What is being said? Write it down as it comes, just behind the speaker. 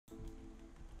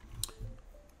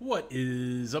What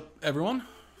is up, everyone?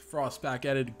 Frost back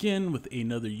at it again with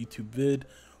another YouTube vid.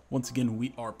 Once again,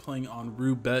 we are playing on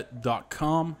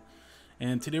Roobet'S.com,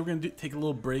 and today we're going to take a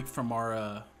little break from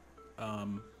our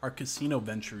casino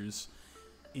ventures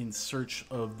in search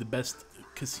of the best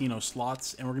casino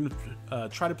slots, and we're going to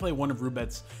try to play one of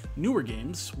Roobet'S newer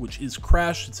games, which is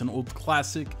Crash. It's an old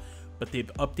classic, but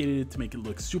they've updated it to make it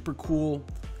look super cool.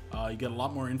 You get a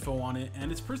lot more info on it,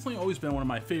 and it's personally always been one of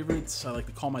my favorites. I like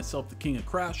to call myself the king of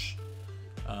Crash.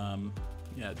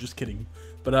 Yeah, just kidding.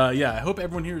 But yeah, I hope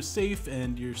everyone here is safe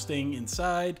and you're staying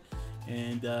inside,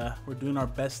 and we're doing our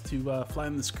best to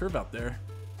flatten this curve out there.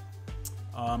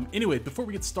 Anyway, before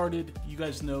we get started, you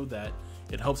guys know that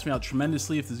it helps me out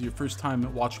tremendously if this is your first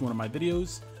time watching one of my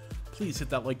videos. Please hit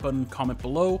that like button, comment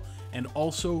below, and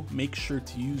also make sure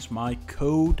to use my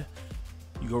code.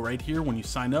 You go right here when you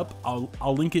sign up. I'll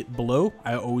link it below.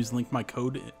 I always link my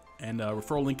code and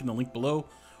referral link in the link below,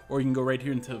 or you can go right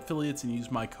here into affiliates and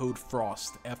use my code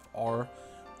frozt, F-R-O-Z-T.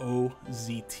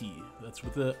 That's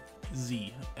with a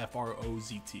Z,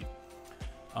 F-R-O-Z-T.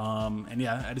 And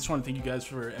yeah, I just want to thank you guys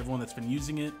for everyone that's been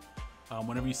using it.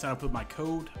 Whenever you sign up with my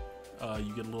code,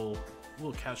 you get a little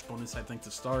cash bonus, I think, to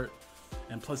start,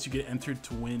 and plus you get entered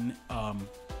to win.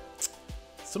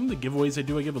 Some of the giveaways I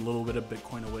give a little bit of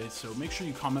Bitcoin away, so make sure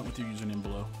you comment with your username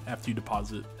below after you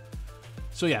deposit.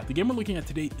 So yeah, the game we're looking at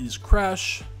today is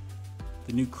Crash.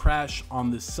 The new Crash on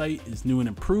this site is new and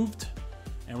improved,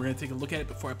 and we're going to take a look at it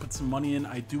before I put some money in.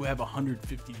 I do have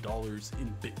 $150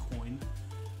 in Bitcoin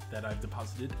that I've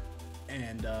deposited,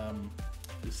 and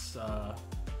this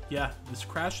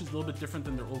Crash is a little bit different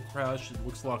than their old Crash. It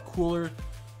looks a lot cooler,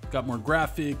 got more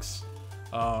graphics.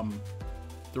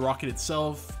 The rocket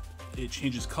itself, it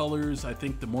changes colors. I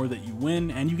think the more that you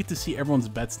win, and you get to see everyone's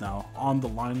bets now on the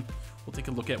line. We'll take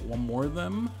a look at one more of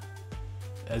them.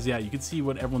 As yeah, you can see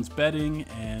what everyone's betting,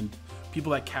 and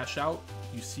people that cash out,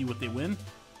 you see what they win.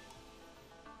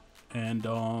 And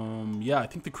yeah, I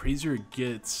think the crazier it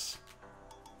gets,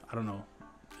 I don't know,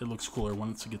 it looks cooler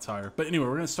once it gets higher. But anyway,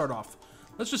 we're gonna start off.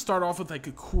 Let's just start off with like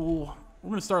a cool,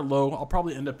 we're gonna start low. I'll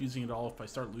probably end up using it all if I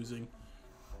start losing.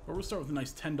 But we'll start with a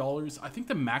nice $10. I think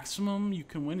the maximum you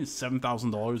can win is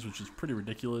 $7,000, which is pretty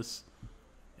ridiculous.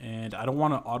 And I don't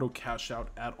want to auto cash out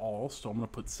at all, so I'm going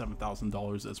to put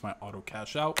 $7,000 as my auto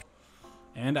cash out.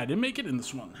 And I didn't make it in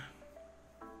this one.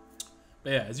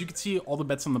 But yeah, as you can see, all the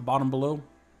bets on the bottom below.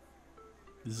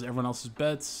 This is everyone else's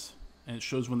bets, and it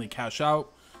shows when they cash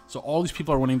out. So all these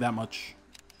people are winning that much.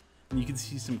 And you can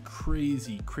see some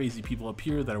crazy, crazy people up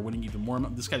here that are winning even more.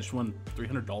 This guy just won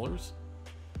 $300.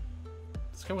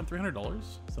 This guy won $300?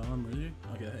 Is that what I'm really?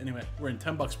 Okay, anyway, we're in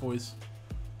 10 bucks, boys.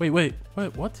 Wait,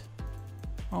 what?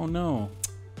 Oh no.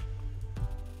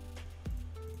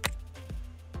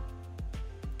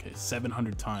 Okay,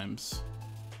 700 times,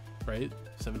 right?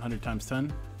 700 times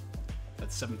 10.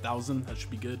 That's 7,000. That should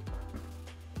be good.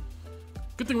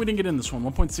 Good thing we didn't get in this one.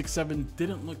 1.67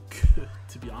 didn't look good,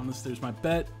 to be honest. There's my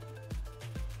bet.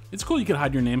 It's cool you can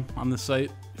hide your name on this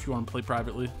site if you want to play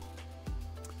privately.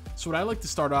 So what I like to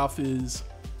start off is,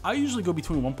 I usually go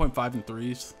between 1.5 and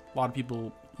 3s. A lot of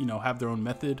people, you know, have their own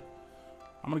method.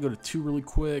 I'm going to go to 2 really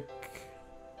quick.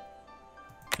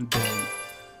 And boom.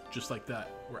 Just like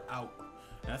that. We're out.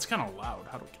 And that's kind of loud.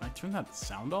 Can I turn that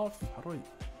sound off? How do I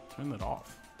turn that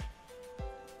off?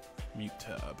 Mute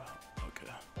tab.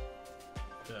 Okay.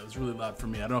 Yeah, it was really loud for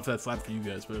me. I don't know if that's loud for you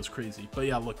guys, but it was crazy. But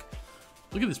yeah, look.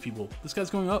 Look at this, people. This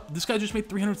guy's going up. This guy just made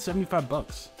 375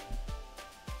 bucks.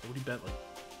 What would he bet, like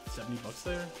 70 bucks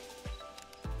there?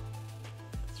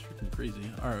 That's freaking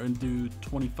crazy. All right, we're gonna do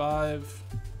 25.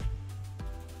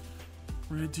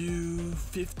 We're gonna do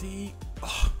 50.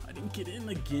 Oh, I didn't get in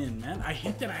again, man. I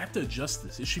hate that I have to adjust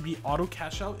this. It should be auto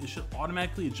cash out. It should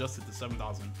automatically adjust it to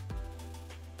 7,000.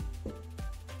 Okay,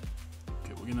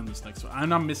 we're getting this next one.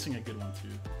 And I'm missing a good one too.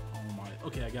 Oh my.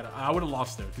 Okay, I got it. I would have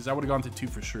lost there because I would have gone to 2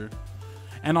 for sure.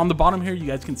 And on the bottom here, you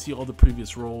guys can see all the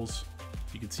previous rolls.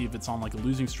 You can see if it's on like a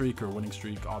losing streak or a winning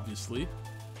streak, obviously.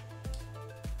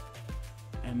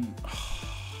 And what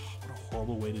a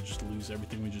horrible way to just lose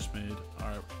everything we just made. All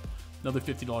right, another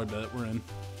 $50 bet. We're in.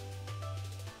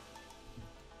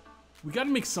 We got to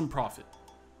make some profit.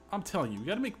 I'm telling you, we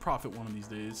got to make profit one of these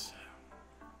days.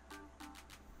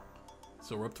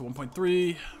 So we're up to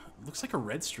 1.3. Looks like a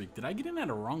red streak. Did I get in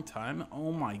at a wrong time?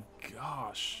 Oh my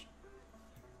gosh.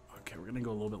 Okay, we're gonna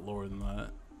go a little bit lower than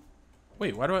that.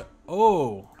 Wait, why do I?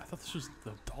 Oh, I thought this was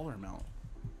the dollar amount.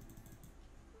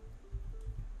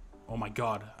 Oh my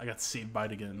god, I got saved by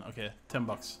it again. Okay, 10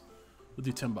 bucks. We'll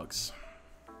do 10 bucks.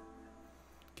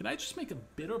 Can I just make a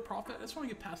bit of profit? I just want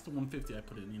to get past the 150 I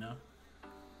put in, you know?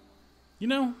 You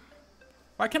know?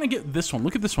 Why can't I get this one?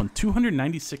 Look at this one.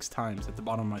 296 times at the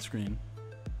bottom of my screen.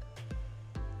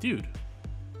 Dude.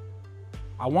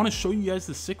 I want to show you guys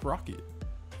the sick rocket.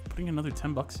 Putting another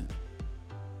 10 bucks in.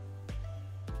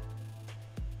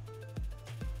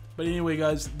 But anyway,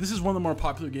 guys, this is one of the more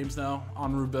popular games now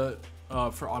on Roobet.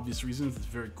 For obvious reasons. It's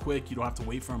very quick. You don't have to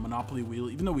wait for a Monopoly wheel.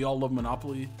 Even though we all love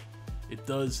Monopoly, it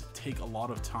does take a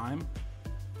lot of time.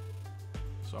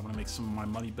 So I'm going to make some of my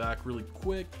money back really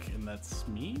quick. And that's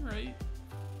me, right?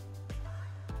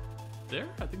 There?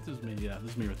 I think this is me. Yeah,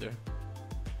 this is me right there.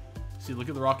 See, look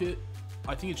at the rocket.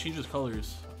 I think it changes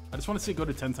colors. I just want to say go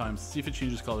to 10 times. See if it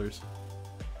changes colors.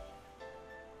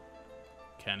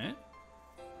 Can it?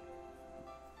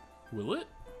 Will it?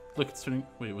 Look, it's turning.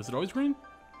 Wait, was it always green?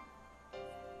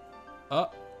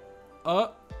 What?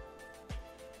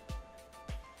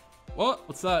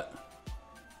 What's that?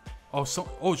 Oh,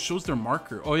 oh, it shows their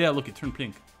marker. Oh yeah, look, it turned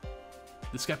pink.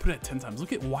 This guy put it at 10 times.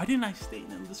 Look at, why didn't I stay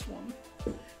in this one?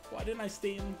 Why didn't I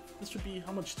stay in? This would be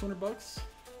how much? 200 bucks?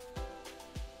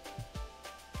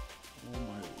 Oh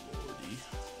my lordy.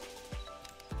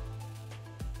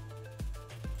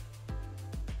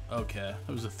 Okay,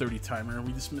 that was a 30 timer.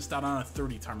 We just missed out on a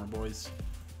 30 timer, boys.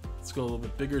 Let's go a little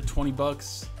bit bigger. 20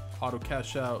 bucks. Auto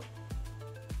cash out.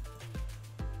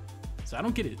 So I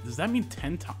don't get it. Does that mean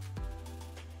 10 times?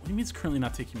 What do you mean it's currently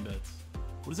not taking bets?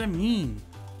 What does that mean?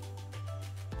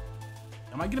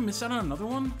 Am I gonna miss out on another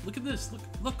one? Look at this. Look,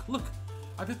 look, look.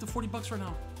 I've hit the 40 bucks right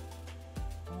now.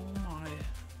 Oh my.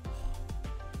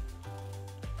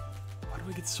 Why do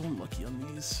I get so unlucky on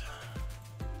these?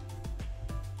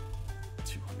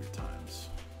 200 times.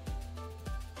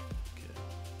 Okay.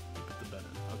 Put the bet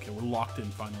in. Okay, we're locked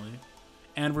in finally.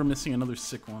 And we're missing another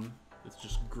sick one. It's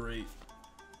just great.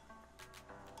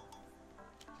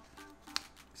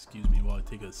 Excuse me while I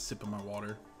take a sip of my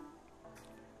water.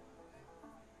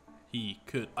 He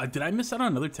could. Did I miss out on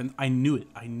another 10? I knew it.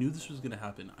 I knew this was going to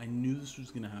happen. I knew this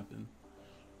was going to happen.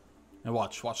 Now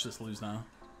watch. Watch this lose now.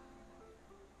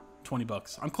 20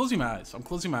 bucks. I'm closing my eyes. I'm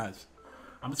closing my eyes.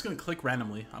 I'm just going to click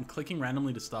randomly. I'm clicking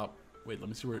randomly to stop. Wait, let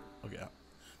me see where it... Okay.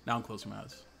 Now I'm closing my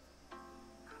eyes.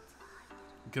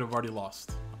 We could have already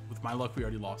lost. With my luck, we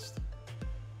already lost.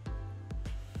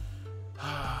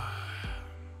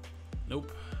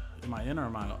 Nope. Am I in or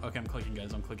am I out? Okay, I'm clicking,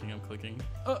 guys. I'm clicking.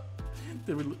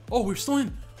 Oh, we're still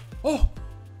in. Oh,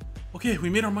 okay. We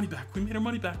made our money back. We made our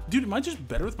money back. Dude, am I just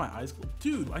better with my eyes closed?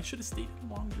 Dude, I should have stayed in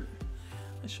longer.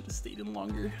 I should have stayed in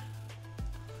longer.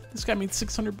 This guy made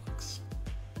 600 bucks.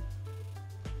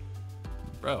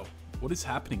 Bro, what is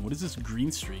happening? What is this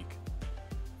green streak?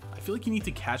 I feel like you need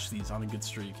to catch these on a good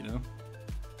streak, you know?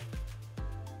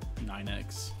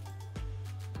 9x.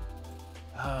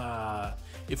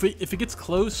 If it gets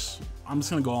close, I'm just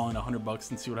gonna go all in 100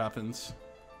 bucks and see what happens.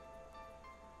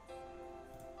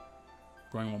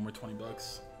 Going one more 20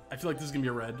 bucks. I feel like this is gonna be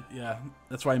a red. Yeah,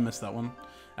 that's why I missed that one.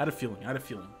 I had a feeling. I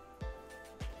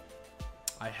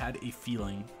had a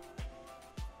feeling.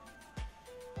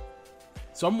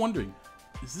 So I'm wondering,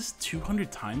 is this 200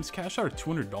 times cash out or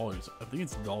 $200? I think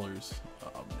it's dollars.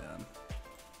 Oh man.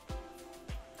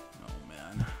 Oh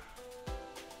man.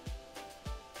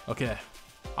 Okay.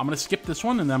 I'm gonna skip this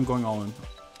one and then I'm going all in.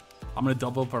 I'm gonna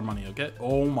double up our money, okay?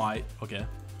 Oh my, okay.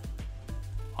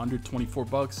 124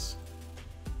 bucks.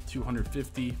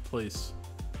 250, place.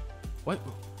 What?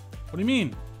 What do you mean?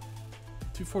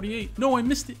 248. No, I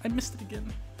missed it. I missed it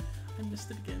again.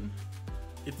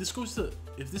 If this goes to,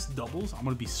 if this doubles, I'm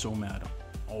gonna be so mad.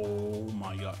 Oh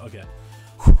my god. Okay.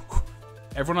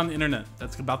 Everyone on the internet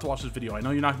that's about to watch this video, I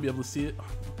know you're not gonna be able to see it.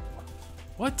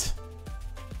 What?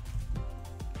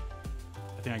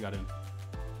 I think I got in.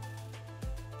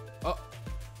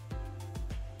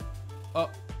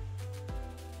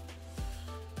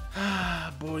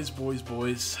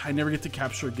 Boys. I never get to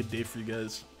capture a good day for you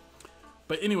guys.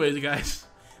 But anyways, guys,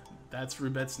 that's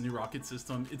Roobet'S new rocket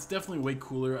system. It's definitely way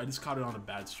cooler. I just caught it on a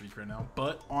bad streak right now.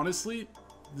 But honestly,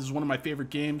 this is one of my favorite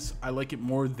games. I like it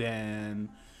more than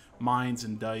Mines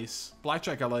and Dice.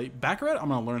 Blackjack I like. Baccarat I'm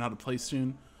going to learn how to play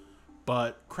soon.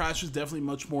 But Crash is definitely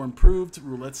much more improved.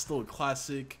 Roulette's still a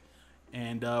classic.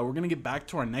 And we're going to get back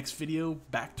to our next video.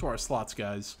 Back to our slots,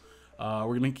 guys.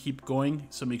 We're going to keep going.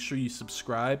 So make sure you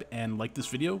subscribe and like this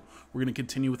video. We're going to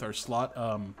continue with our slot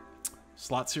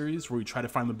series where we try to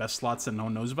find the best slots that no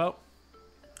one knows about.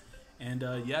 And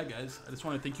yeah, guys, I just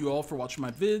want to thank you all for watching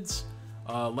my vids.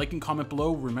 Like and comment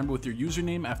below. Remember, with your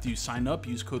username after you sign up,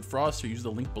 use code frozt or use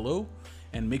the link below.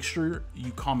 And make sure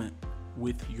you comment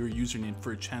with your username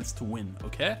for a chance to win,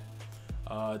 okay?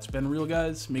 It's been real,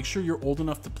 guys. Make sure you're old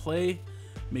enough to play.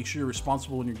 Make sure you're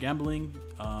responsible when you're gambling.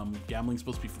 Gambling's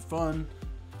supposed to be for fun.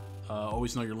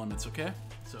 Always know your limits, okay?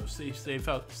 So stay safe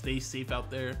out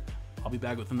there. I'll be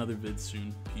back with another vid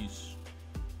soon. Peace.